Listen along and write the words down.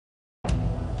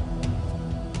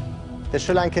The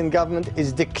Sri Lankan government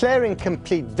is declaring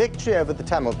complete victory over the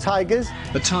Tamil Tigers.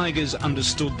 The Tigers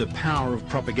understood the power of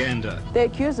propaganda. They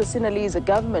accuse the Sinhalese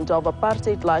government of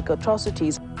apartheid-like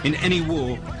atrocities. In any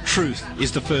war, truth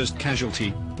is the first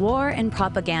casualty. War and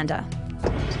propaganda.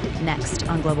 Next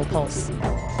on Global Pulse.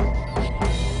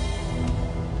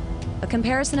 A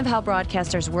comparison of how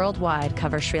broadcasters worldwide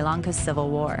cover Sri Lanka's civil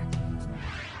war.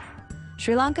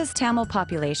 Sri Lanka's Tamil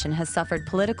population has suffered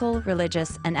political,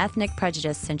 religious, and ethnic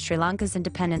prejudice since Sri Lanka's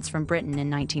independence from Britain in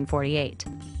 1948.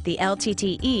 The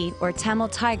LTTE, or Tamil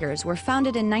Tigers, were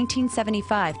founded in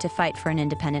 1975 to fight for an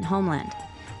independent homeland.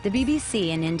 The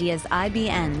BBC and India's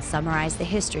IBN summarize the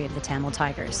history of the Tamil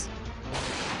Tigers.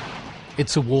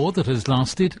 It's a war that has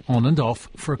lasted on and off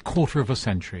for a quarter of a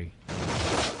century.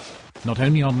 Not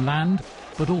only on land,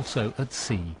 but also at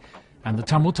sea. And the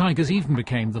Tamil Tigers even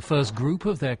became the first group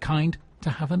of their kind to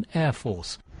have an air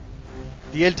force.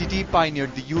 The LTT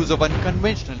pioneered the use of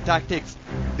unconventional tactics.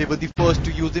 They were the first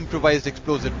to use improvised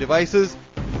explosive devices.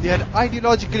 They had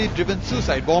ideologically driven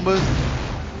suicide bombers.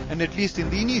 And at least in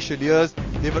the initial years,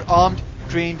 they were armed,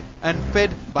 trained and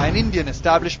fed by an Indian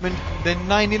establishment. Then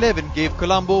 9/11 gave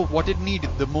Colombo what it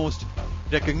needed the most,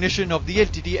 recognition of the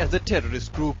LTT as a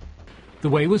terrorist group. The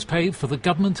way was paved for the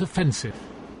government offensive.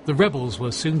 The rebels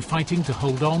were soon fighting to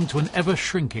hold on to an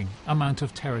ever-shrinking amount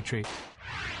of territory.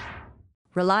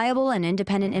 Reliable and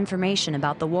independent information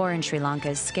about the war in Sri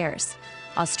Lanka is scarce.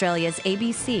 Australia's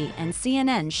ABC and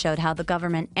CNN showed how the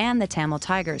government and the Tamil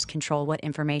Tigers control what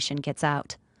information gets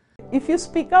out. If you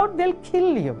speak out, they'll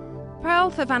kill you. Pearl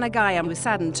Thavanagayam was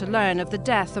saddened to learn of the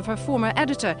death of her former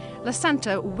editor,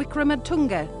 Lasantha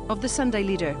Wickramatunge of the Sunday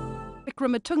Leader.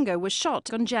 Wickramatunge was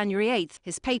shot on January 8th.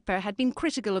 His paper had been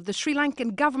critical of the Sri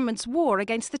Lankan government's war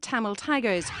against the Tamil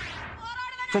Tigers.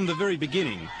 From the very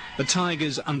beginning, the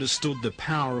Tigers understood the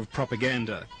power of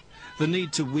propaganda, the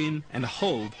need to win and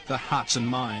hold the hearts and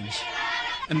minds.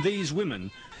 And these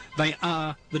women, they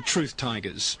are the Truth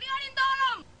Tigers.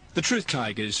 The Truth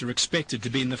Tigers are expected to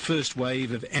be in the first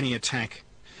wave of any attack,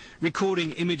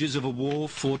 recording images of a war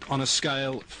fought on a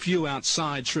scale few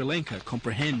outside Sri Lanka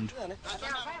comprehend.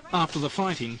 After the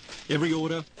fighting, every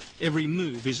order, every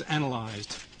move is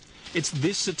analysed. It's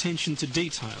this attention to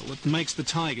detail that makes the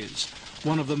Tigers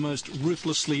one of the most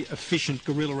ruthlessly efficient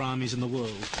guerrilla armies in the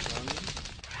world.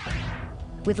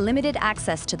 With limited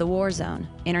access to the war zone,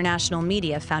 international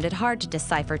media found it hard to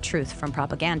decipher truth from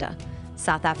propaganda.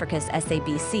 South Africa's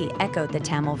SABC echoed the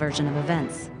Tamil version of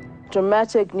events.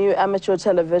 Dramatic new amateur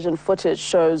television footage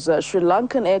shows Sri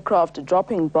Lankan aircraft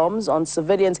dropping bombs on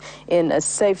civilians in a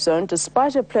safe zone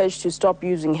despite a pledge to stop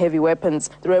using heavy weapons.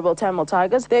 The rebel Tamil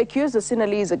Tigers, they accuse the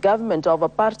Sinhalese government of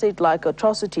apartheid-like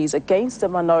atrocities against the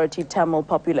minority Tamil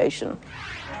population.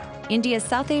 India's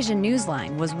South Asian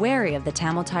Newsline was wary of the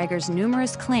Tamil Tigers'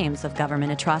 numerous claims of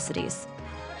government atrocities.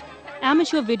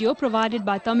 Amateur video provided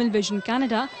by Tamil Vision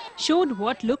Canada showed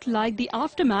what looked like the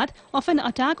aftermath of an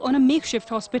attack on a makeshift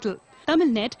hospital.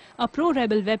 Tamilnet, a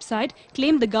pro-rebel website,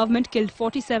 claimed the government killed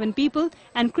 47 people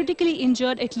and critically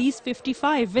injured at least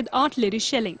 55 with artillery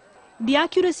shelling. The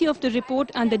accuracy of the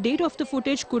report and the date of the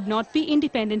footage could not be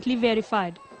independently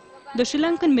verified. The Sri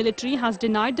Lankan military has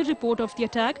denied the report of the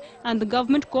attack and the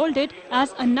government called it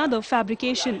as another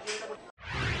fabrication.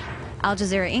 Al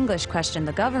Jazeera English questioned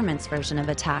the government's version of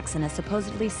attacks in a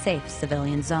supposedly safe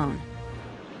civilian zone.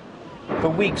 For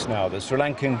weeks now, the Sri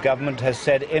Lankan government has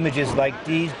said images like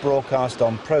these broadcast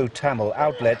on pro-Tamil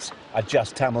outlets are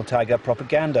just Tamil Tiger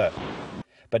propaganda.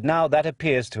 But now that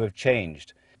appears to have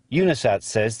changed. UNISAT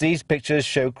says these pictures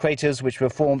show craters which were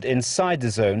formed inside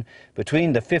the zone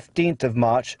between the 15th of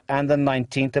March and the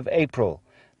 19th of April.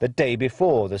 The day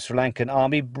before the Sri Lankan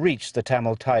army breached the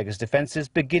Tamil Tigers' defences,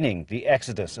 beginning the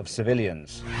exodus of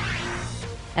civilians.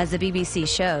 As the BBC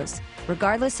shows,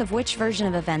 regardless of which version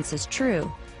of events is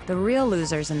true, the real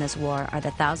losers in this war are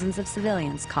the thousands of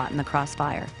civilians caught in the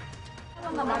crossfire.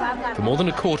 For more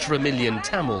than 250,000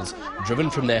 Tamils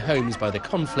driven from their homes by the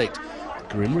conflict,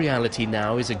 the grim reality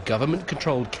now is a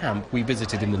government-controlled camp we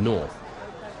visited in the north.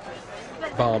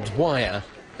 Barbed wire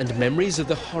and memories of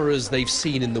the horrors they've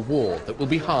seen in the war that will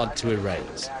be hard to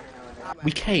erase.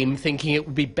 We came thinking it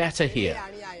would be better here,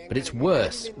 but it's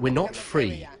worse. We're not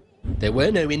free. There were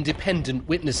no independent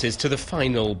witnesses to the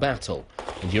final battle,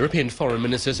 and European foreign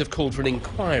ministers have called for an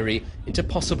inquiry into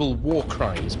possible war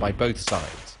crimes by both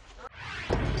sides.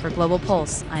 For Global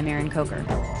Pulse, I'm Erin Coker.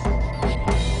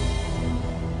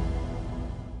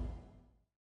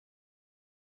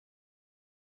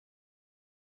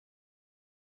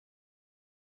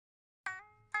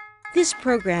 This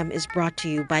program is brought to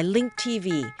you by Link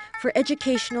TV for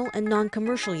educational and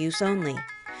non-commercial use only.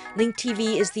 Link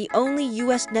TV is the only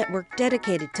U.S. network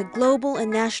dedicated to global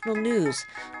and national news,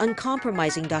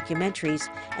 uncompromising documentaries,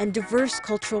 and diverse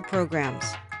cultural programs.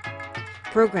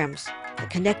 Programs that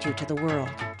connect you to the world.